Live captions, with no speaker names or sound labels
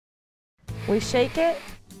We shake it,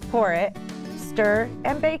 pour it, stir,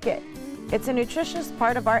 and bake it. It's a nutritious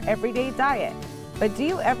part of our everyday diet. But do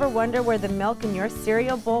you ever wonder where the milk in your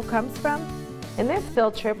cereal bowl comes from? In this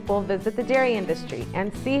field trip, we'll visit the dairy industry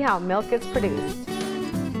and see how milk is produced.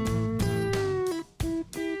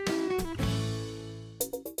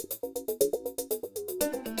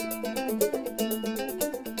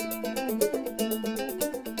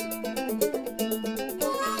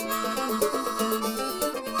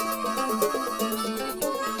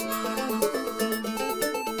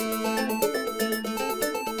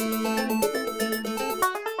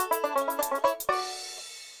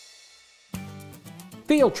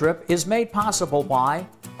 Field Trip is made possible by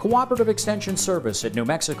Cooperative Extension Service at New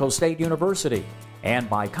Mexico State University and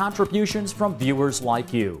by contributions from viewers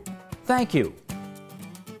like you. Thank you.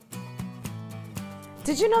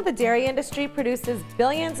 Did you know the dairy industry produces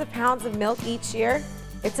billions of pounds of milk each year?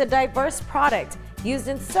 It's a diverse product used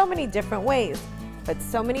in so many different ways, but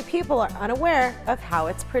so many people are unaware of how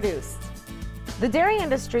it's produced. The dairy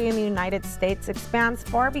industry in the United States expands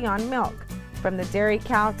far beyond milk, from the dairy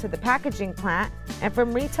cow to the packaging plant, and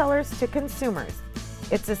from retailers to consumers.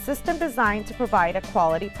 It's a system designed to provide a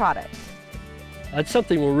quality product. It's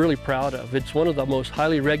something we're really proud of. It's one of the most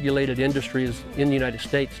highly regulated industries in the United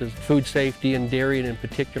States, is food safety and dairy in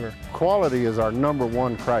particular. Quality is our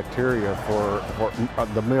 #1 criteria for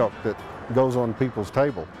the milk that goes on people's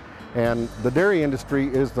table. And the dairy industry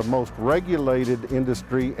is the most regulated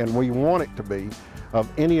industry, and we want it to be, of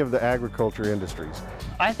any of the agriculture industries.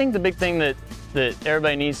 I think the big thing that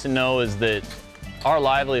everybody needs to know is that our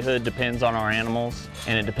livelihood depends on our animals,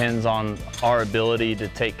 and it depends on our ability to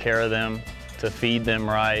take care of them, to feed them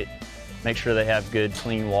right, make sure they have good,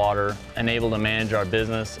 clean water, and able to manage our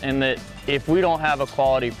business. And that if we don't have a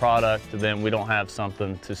quality product, then we don't have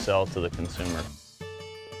something to sell to the consumer.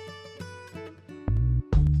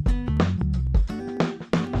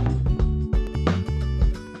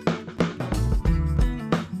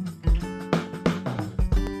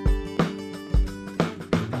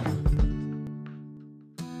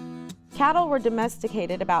 Cattle were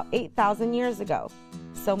domesticated about 8,000 years ago,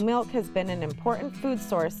 so milk has been an important food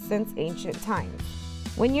source since ancient times.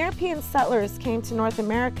 When European settlers came to North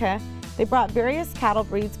America, they brought various cattle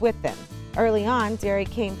breeds with them. Early on, dairy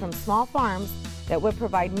came from small farms that would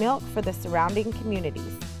provide milk for the surrounding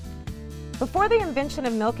communities. Before the invention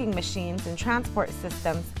of milking machines and transport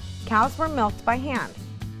systems, cows were milked by hand.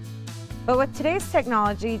 But with today's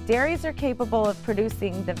technology, dairies are capable of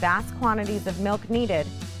producing the vast quantities of milk needed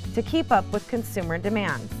to keep up with consumer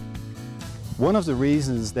demands. One of the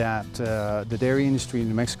reasons that the dairy industry in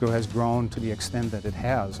New Mexico has grown to the extent that it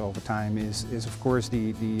has over time is of course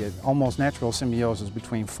the almost natural symbiosis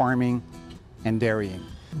between farming and dairying.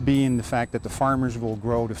 Being the fact that the farmers will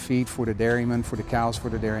grow the feed for the dairymen, for the cows for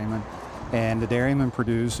the dairymen, and the dairymen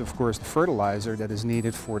produce, of course, the fertilizer that is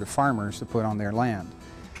needed for the farmers to put on their land.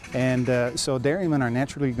 And so dairymen are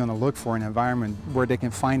naturally going to look for an environment where they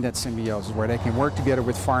can find that symbiosis, where they can work together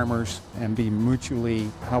with farmers and be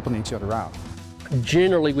mutually helping each other out.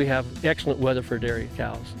 Generally, we have excellent weather for dairy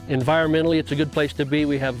cows. Environmentally, it's a good place to be.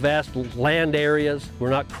 We have vast land areas. We're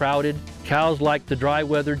not crowded. Cows like the dry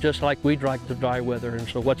weather just like we like the dry weather, and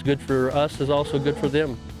so what's good for us is also good for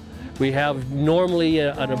them. We have normally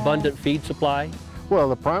an abundant feed supply. Well,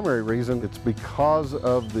 the primary reason, it's because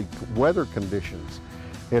of the weather conditions.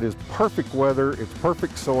 It is perfect weather, it's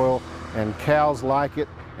perfect soil, and cows like it,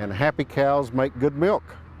 and happy cows make good milk.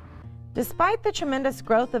 Despite the tremendous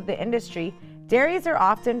growth of the industry, dairies are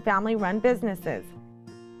often family-run businesses.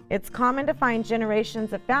 It's common to find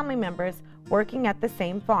generations of family members working at the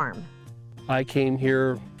same farm. I came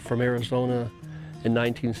here from Arizona in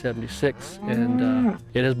 1976, and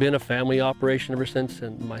it has been a family operation ever since,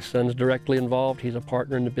 and my son's directly involved. He's a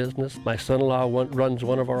partner in the business. My son-in-law runs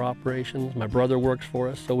one of our operations. My brother works for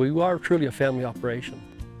us, so we are truly a family operation.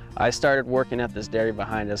 I started working at this dairy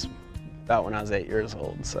behind us about when I was 8 years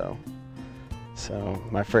old, so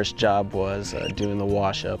my first job was doing the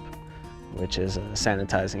wash-up, which is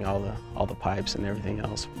sanitizing all the pipes and everything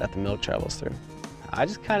else that the milk travels through. I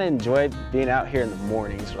just kind of enjoyed being out here in the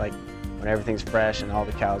mornings, like when everything's fresh and all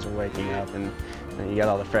the cows are waking up, and you got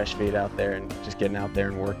all the fresh feed out there, and just getting out there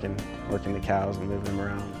and working the cows and moving them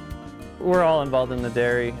around. We're all involved in the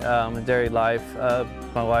dairy life.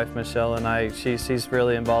 My wife Michelle and I, she's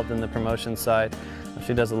really involved in the promotion side.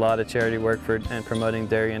 She does a lot of charity work and promoting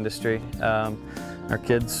dairy industry. Our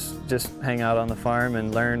kids just hang out on the farm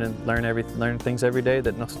and learn things every day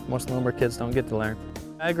that most normal kids don't get to learn.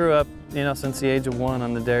 I grew up, since the age of 1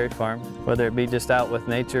 on the dairy farm, whether it be just out with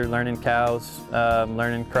nature, learning cows,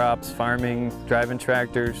 learning crops, farming, driving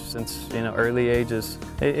tractors since, early ages.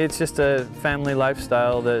 It's just a family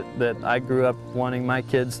lifestyle that I grew up wanting my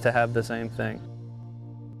kids to have the same thing.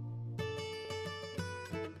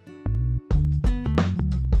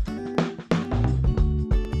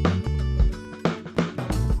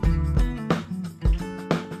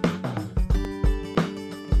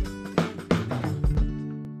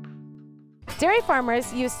 Dairy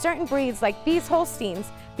farmers use certain breeds like these Holsteins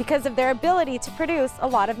because of their ability to produce a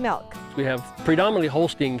lot of milk. We have predominantly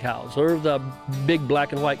Holstein cows. They're the big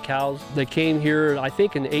black and white cows. They came here, I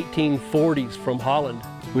think, in the 1840s from Holland.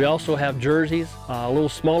 We also have Jerseys, a little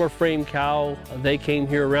smaller frame cow. They came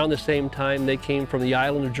here around the same time. They came from the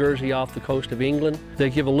island of Jersey off the coast of England.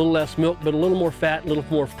 They give a little less milk, but a little more fat, a little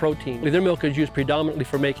more protein. Their milk is used predominantly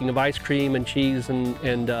for making of ice cream and cheese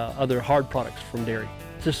and other hard products from dairy.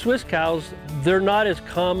 The Swiss cows, they're not as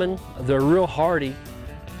common. They're real hardy.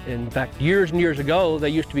 In fact, years and years ago, they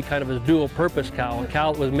used to be kind of a dual-purpose cow, a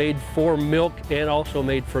cow that was made for milk and also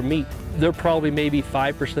made for meat. They're probably maybe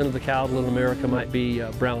 5% of the cattle in America might be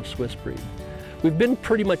brown Swiss breed. We've been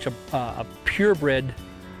pretty much a purebred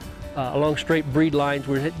along straight breed lines.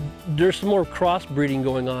 There's some more crossbreeding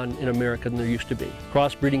going on in America than there used to be.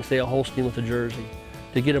 Crossbreeding, say, a Holstein with a Jersey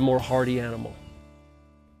to get a more hardy animal.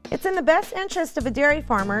 It's in the best interest of a dairy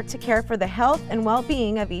farmer to care for the health and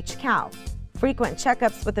well-being of each cow. Frequent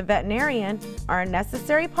checkups with a veterinarian are a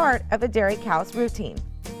necessary part of a dairy cow's routine.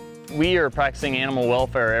 We are practicing animal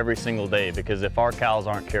welfare every single day because if our cows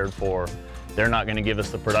aren't cared for, they're not going to give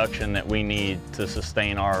us the production that we need to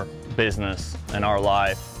sustain our business and our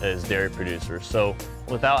life as dairy producers. So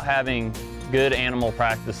without having good animal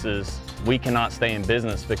practices, we cannot stay in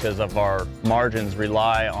business because of our margins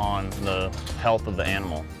rely on the health of the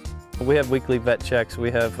animal. We have weekly vet checks. We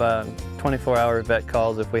have 24-hour vet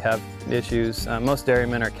calls if we have issues. Most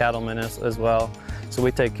dairymen are cattlemen as well, so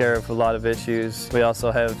we take care of a lot of issues. We also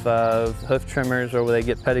have hoof trimmers where they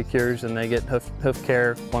get pedicures and they get hoof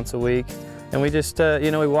care once a week. And we just, we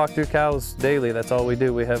walk through cows daily. That's all we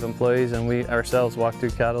do. We have employees and we ourselves walk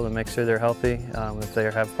through cattle and make sure they're healthy. If they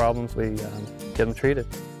have problems, we get them treated.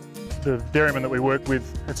 The dairymen that we work with,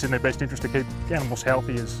 it's in their best interest to keep animals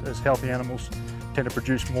healthy, as healthy animals tend to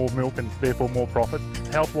produce more milk and therefore more profit.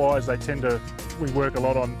 Health-wise, we work a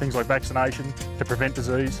lot on things like vaccination to prevent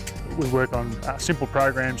disease. We work on simple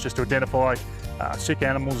programs just to identify sick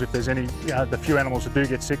animals. If there's any, the few animals that do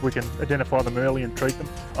get sick, we can identify them early and treat them.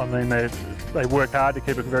 I mean, they work hard to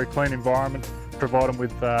keep a very clean environment, provide them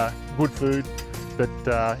with good food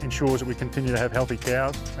that ensures that we continue to have healthy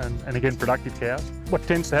cows and again, productive cows. What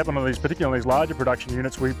tends to happen on these, particularly on these larger production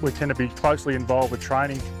units, we tend to be closely involved with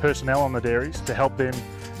training personnel on the dairies to help them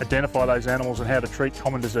identify those animals and how to treat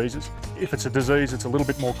common diseases. If it's a disease that's a little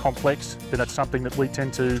bit more complex, then that's something that we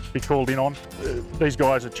tend to be called in on. These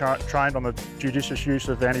guys are trained on the judicious use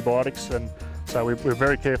of antibiotics, and so we're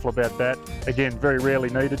very careful about that. Again, very rarely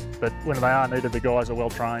needed, but when they are needed, the guys are well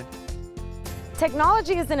trained.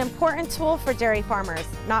 Technology is an important tool for dairy farmers.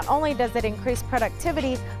 Not only does it increase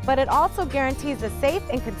productivity, but it also guarantees a safe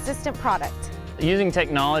and consistent product. Using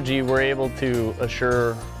technology, we're able to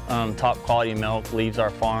assure top quality milk leaves our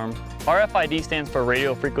farm. RFID stands for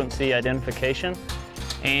radio frequency identification,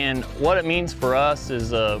 and what it means for us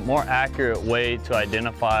is a more accurate way to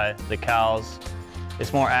identify the cows.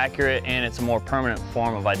 It's more accurate and it's a more permanent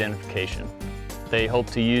form of identification. They hope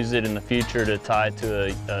to use it in the future to tie to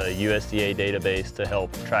a USDA database to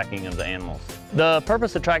help tracking of the animals. The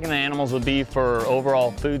purpose of tracking the animals would be for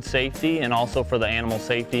overall food safety and also for the animal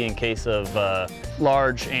safety in case of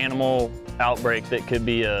large animal outbreak that could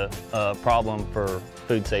be a problem for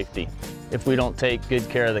food safety. If we don't take good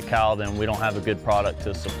care of the cow, then we don't have a good product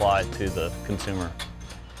to supply to the consumer.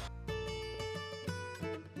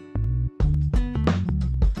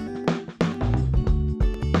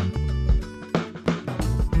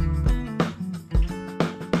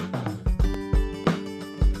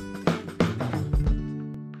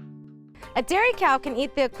 A dairy cow can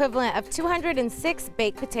eat the equivalent of 206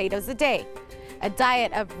 baked potatoes a day. A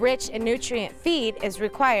diet of rich and nutrient feed is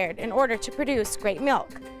required in order to produce great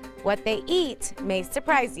milk. What they eat may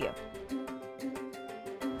surprise you.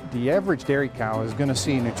 The average dairy cow is going to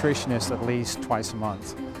see a nutritionist at least twice a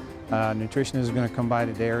month. Nutritionist is going to come by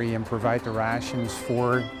the dairy and provide the rations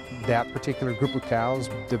for that particular group of cows.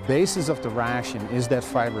 The basis of the ration is that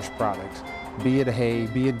fibrous product, be it hay,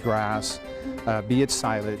 be it grass, be it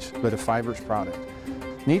silage, but a fibrous product.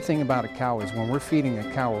 Neat thing about a cow is when we're feeding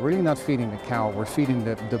a cow, we're really not feeding the cow, we're feeding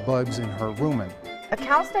the bugs in her rumen. A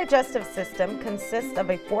cow's digestive system consists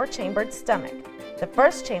of a 4-chambered stomach. The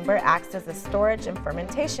first chamber acts as a storage and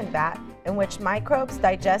fermentation vat in which microbes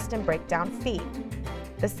digest and break down feed.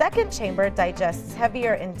 The second chamber digests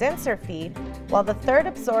heavier and denser feed, while the third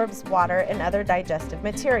absorbs water and other digestive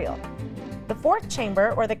material. The fourth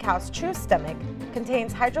chamber, or the cow's true stomach,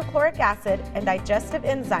 contains hydrochloric acid and digestive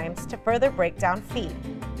enzymes to further break down feed.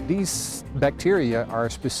 These bacteria are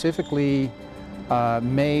specifically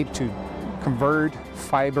made to convert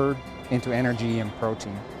fiber into energy and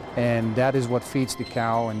protein. And that is what feeds the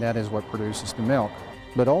cow, and that is what produces the milk.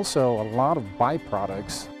 But also a lot of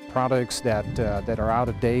byproducts, products that are out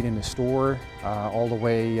of date in the store, all the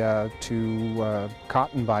way to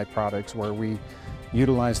cotton byproducts, where we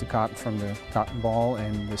utilize the cotton from the cotton ball,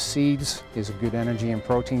 and the seeds is a good energy and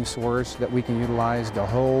protein source that we can utilize. The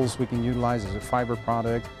hulls we can utilize as a fiber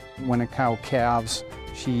product. When a cow calves,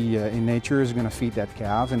 she in nature is going to feed that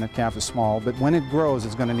calf, and the calf is small, but when it grows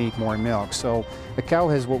it's going to need more milk. So a cow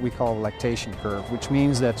has what we call a lactation curve, which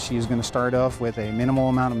means that she's going to start off with a minimal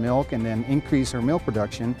amount of milk and then increase her milk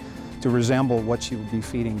production to resemble what she would be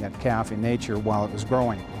feeding that calf in nature while it was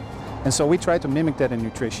growing. And so we try to mimic that in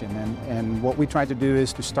nutrition, and what we try to do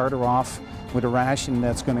is to start her off with a ration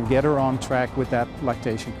that's going to get her on track with that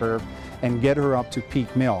lactation curve and get her up to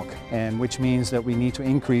peak milk, and which means that we need to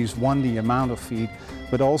increase, one, the amount of feed,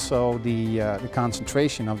 but also the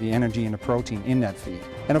concentration of the energy and the protein in that feed.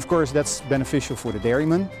 And of course that's beneficial for the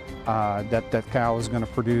dairyman, that cow is going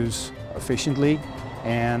to produce efficiently,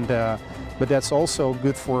 and but that's also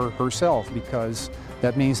good for herself, because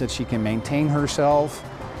that means that she can maintain herself,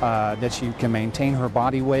 that she can maintain her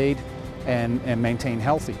body weight and maintain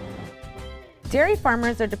healthy. Dairy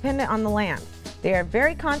farmers are dependent on the land. They are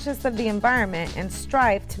very conscious of the environment and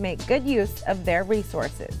strive to make good use of their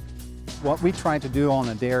resources. What we try to do on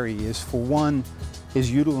a dairy is, for one, is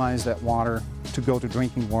utilize that water to go to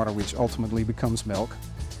drinking water, which ultimately becomes milk.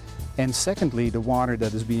 And secondly, the water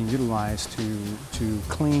that is being utilized to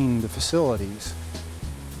clean the facilities.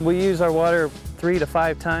 We use our water 3 to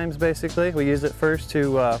 5 times basically. We use it first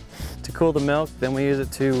to cool the milk, then we use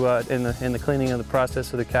it to in the cleaning of the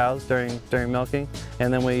process of the cows during milking,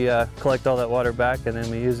 and then we collect all that water back, and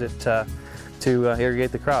then we use it to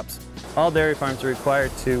irrigate the crops. All dairy farms are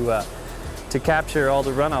required to capture all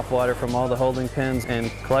the runoff water from all the holding pens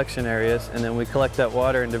and collection areas, and then we collect that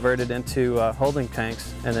water and divert it into holding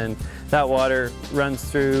tanks, and then that water runs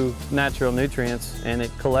through natural nutrients and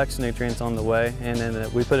it collects nutrients on the way, and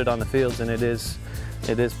then we put it on the fields, and it is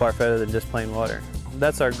far better than just plain water.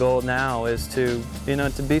 That's our goal now, is to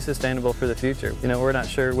be sustainable for the future. We're not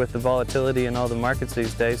sure with the volatility in all the markets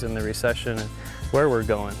these days and the recession and where we're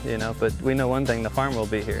going, but we know one thing: the farm will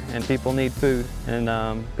be here, and people need food,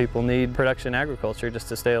 and people need production agriculture just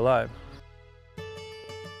to stay alive.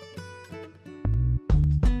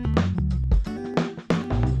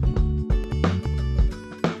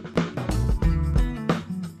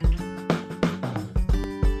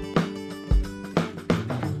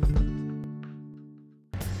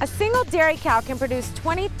 A single dairy cow can produce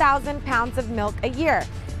 20,000 pounds of milk a year.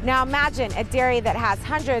 Now imagine a dairy that has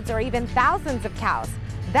hundreds or even thousands of cows.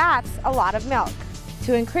 That's a lot of milk.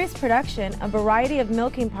 To increase production, a variety of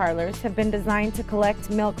milking parlors have been designed to collect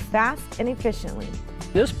milk fast and efficiently.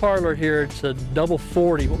 This parlor here, it's a double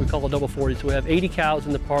 40, what we call a double 40, so we have 80 cows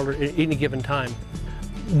in the parlor at any given time.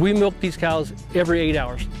 We milk these cows every 8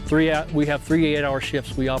 hours. We have 3 8-hour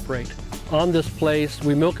shifts we operate. On this place,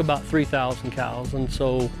 we milk about 3,000 cows, and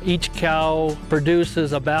so each cow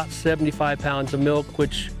produces about 75 pounds of milk,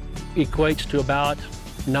 which equates to about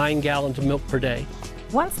 9 gallons of milk per day.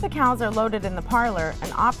 Once the cows are loaded in the parlor,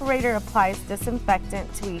 an operator applies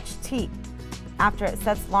disinfectant to each teat. After it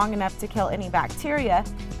sets long enough to kill any bacteria,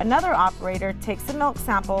 another operator takes a milk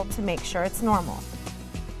sample to make sure it's normal.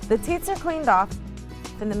 The teats are cleaned off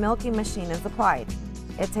and the milking machine is applied.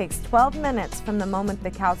 It takes 12 minutes from the moment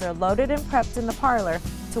the cows are loaded and prepped in the parlor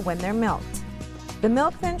to when they're milked. The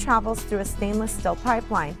milk then travels through a stainless steel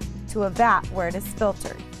pipeline to a vat where it is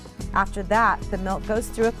filtered. After that, the milk goes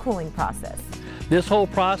through a cooling process. This whole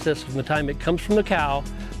process, from the time it comes from the cow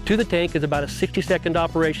to the tank, is about a 60-second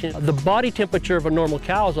operation. The body temperature of a normal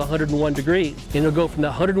cow is 101 degrees, and it'll go from the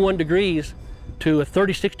 101 degrees to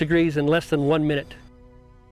 36 degrees in less than 1 minute.